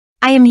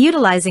I am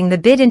utilizing the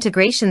Bid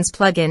Integrations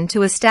plugin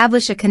to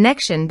establish a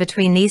connection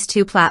between these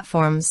two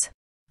platforms.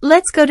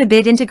 Let's go to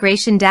Bid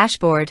Integration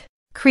Dashboard.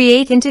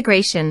 Create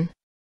integration.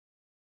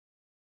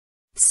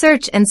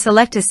 Search and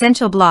select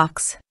Essential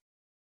Blocks.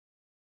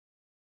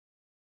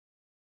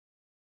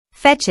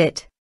 Fetch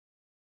it.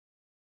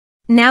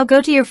 Now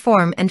go to your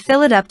form and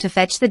fill it up to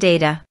fetch the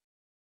data.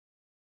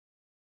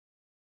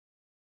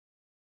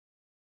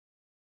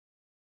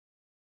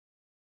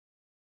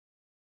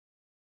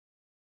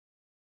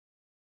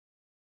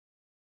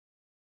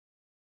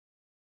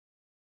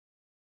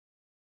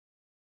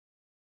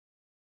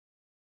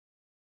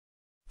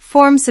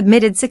 Form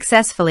submitted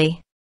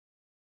successfully.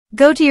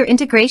 Go to your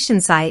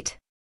integration site.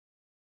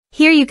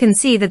 Here you can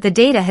see that the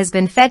data has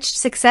been fetched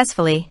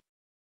successfully.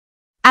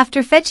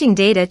 After fetching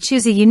data,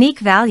 choose a unique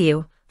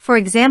value, for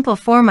example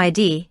form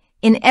ID,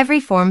 in every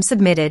form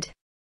submitted.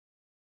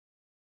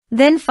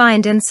 Then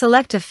find and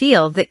select a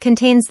field that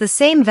contains the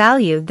same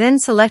value, then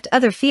select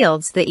other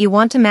fields that you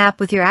want to map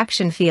with your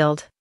action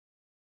field.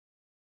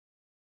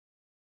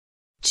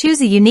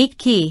 Choose a unique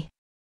key.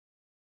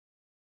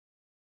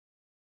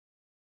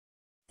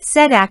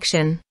 Set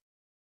action.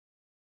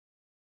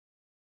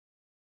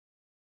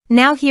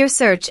 Now here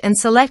search and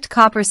select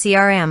Copper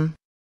CRM.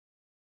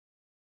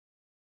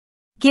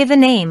 Give a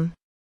name.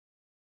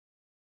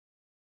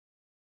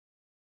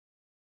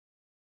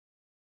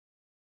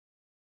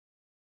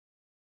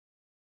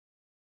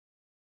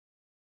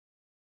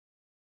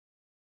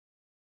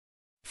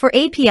 For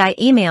API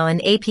email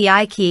and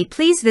API key,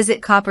 please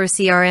visit Copper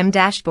CRM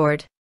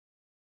dashboard.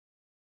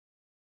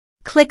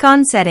 Click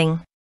on Setting.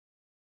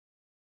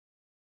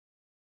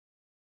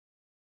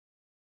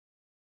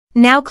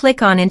 Now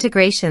click on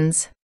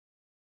Integrations.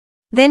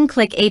 Then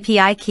click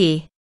API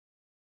key.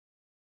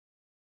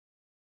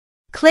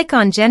 Click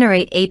on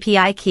Generate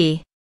API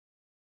key.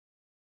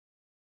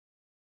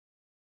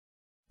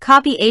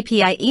 Copy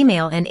API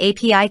email and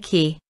API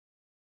key.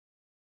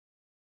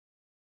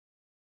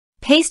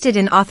 Paste it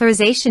in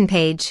authorization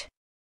page.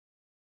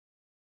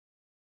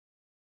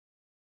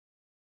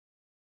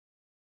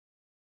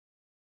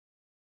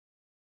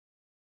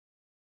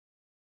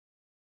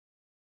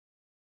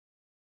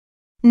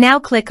 Now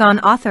click on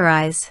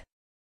Authorize.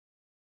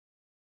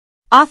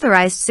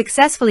 Authorized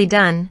successfully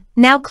done.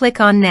 Now click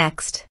on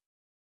Next.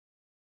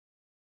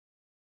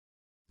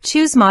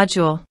 Choose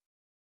Module.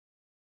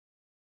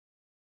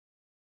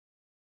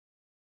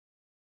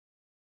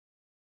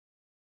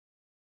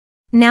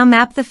 Now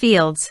map the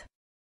fields.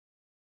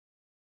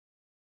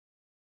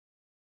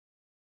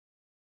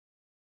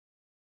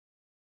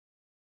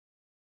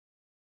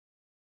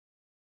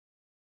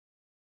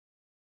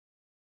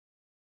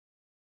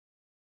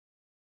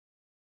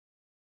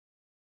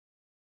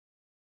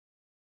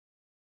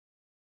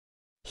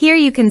 Here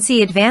you can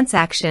see Advance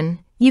Action.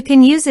 You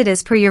can use it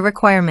as per your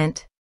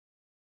requirement.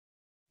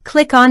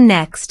 Click on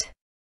Next.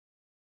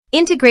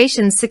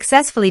 Integration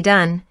successfully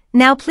done.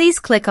 Now please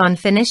click on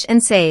Finish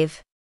and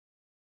Save.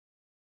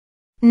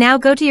 Now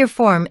go to your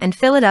form and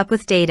fill it up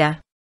with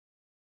data.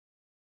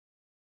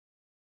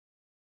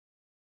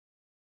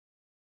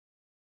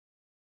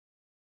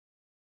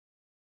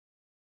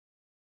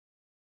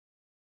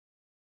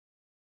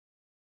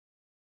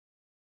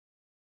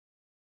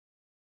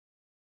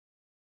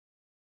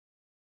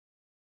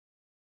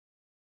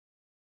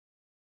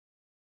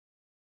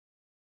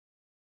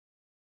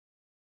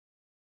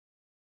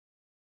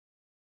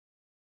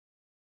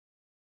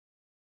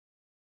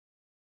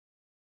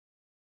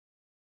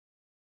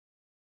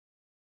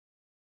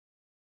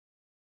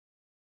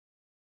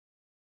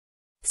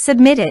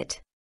 Submit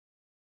it.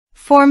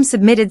 Form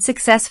submitted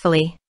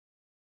successfully.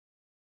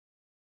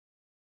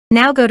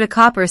 Now go to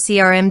Copper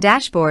CRM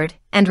dashboard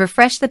and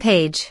refresh the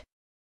page.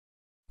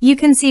 You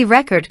can see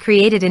record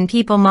created in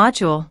People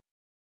module.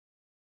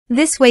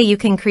 This way you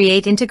can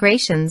create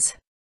integrations.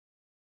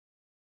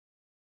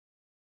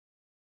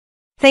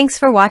 Thanks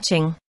for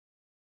watching.